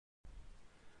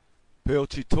Perl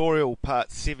tutorial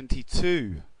part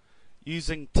 72,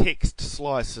 using text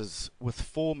slices with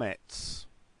formats.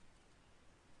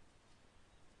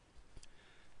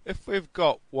 If we've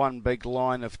got one big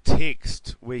line of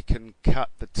text, we can cut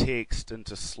the text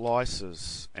into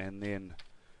slices and then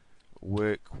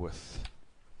work with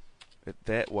it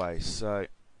that way. So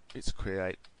let's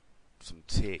create some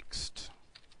text.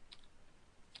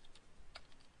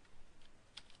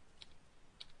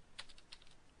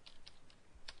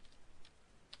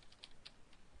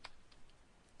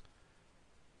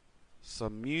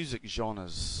 Some music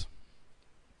genres.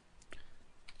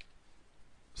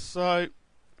 So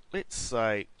let's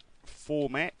say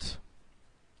format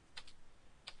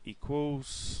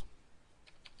equals,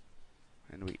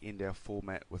 and we end our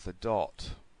format with a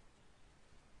dot.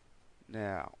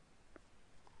 Now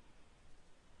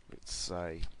let's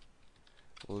say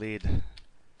Led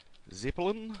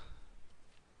Zeppelin,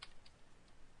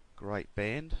 great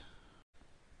band.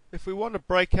 If we want to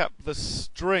break up the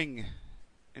string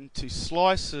into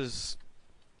slices,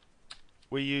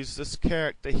 we use this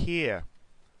character here,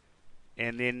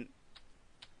 and then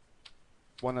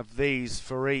one of these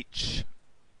for each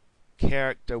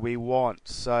character we want.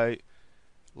 So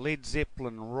Led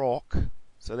Zeppelin rock,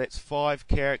 so that's 5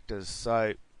 characters,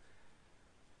 so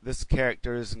this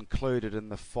character is included in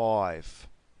the 5,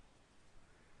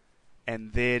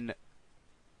 and then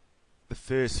the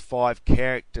first 5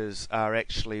 characters are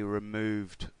actually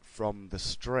removed from the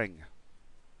string.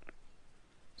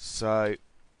 So,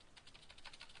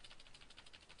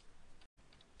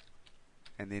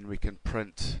 and then we can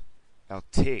print our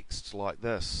text like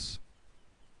this.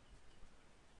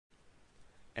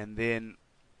 And then,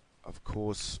 of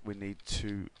course, we need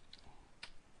to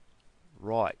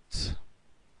write.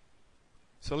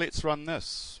 So let's run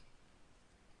this.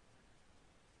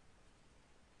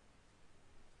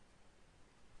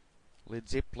 Led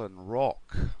Zeppelin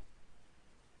rock.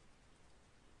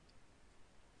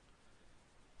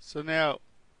 So now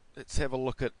let's have a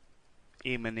look at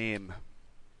Eminem.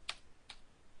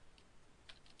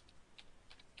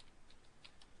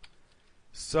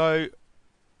 So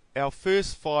our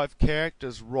first 5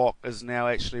 characters, rock, is now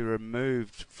actually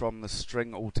removed from the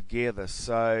string altogether.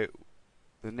 So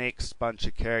the next bunch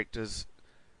of characters,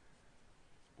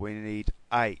 we need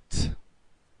 8.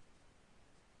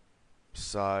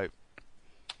 So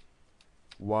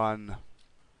 1,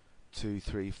 2,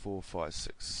 3, 4, 5,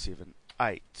 6, 7,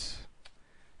 8.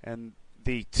 And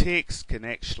the text can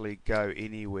actually go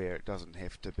anywhere. It doesn't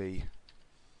have to be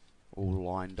all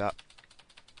lined up.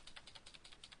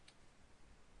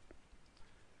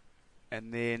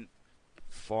 And then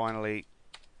finally,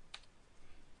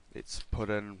 let's put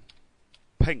in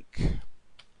Pink.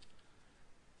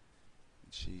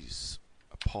 She's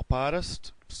a pop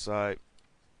artist, so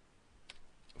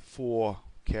 4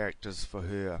 characters for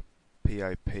her,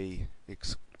 P-O-P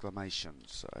exclamation.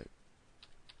 So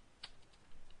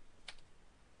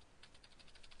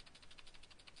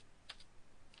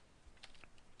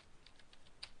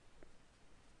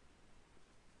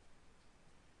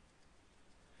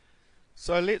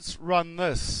let's run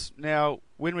this. Now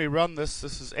when we run this,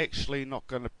 this is actually not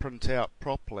going to print out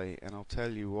properly, and I'll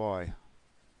tell you why.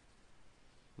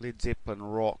 Led Zeppelin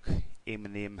rock,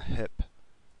 Eminem hip,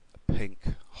 Pink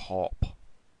hop.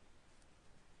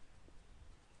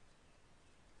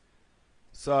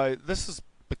 So this is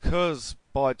because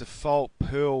by default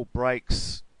Perl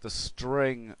breaks the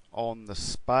string on the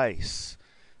space.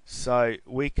 So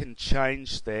we can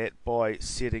change that by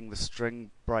setting the string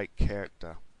break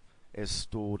character as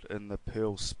stored in the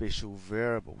Perl special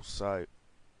variable. So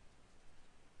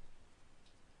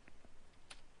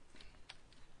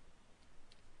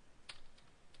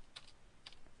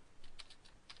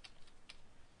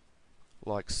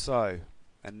like so.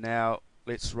 And now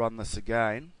let's run this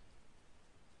again.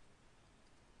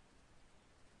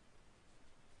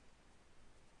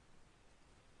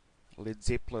 Led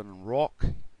Zeppelin rock,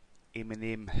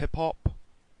 Eminem hip hop,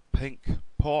 Pink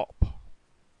pop.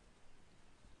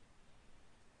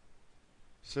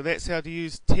 So that's how to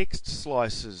use text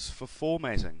slices for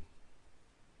formatting.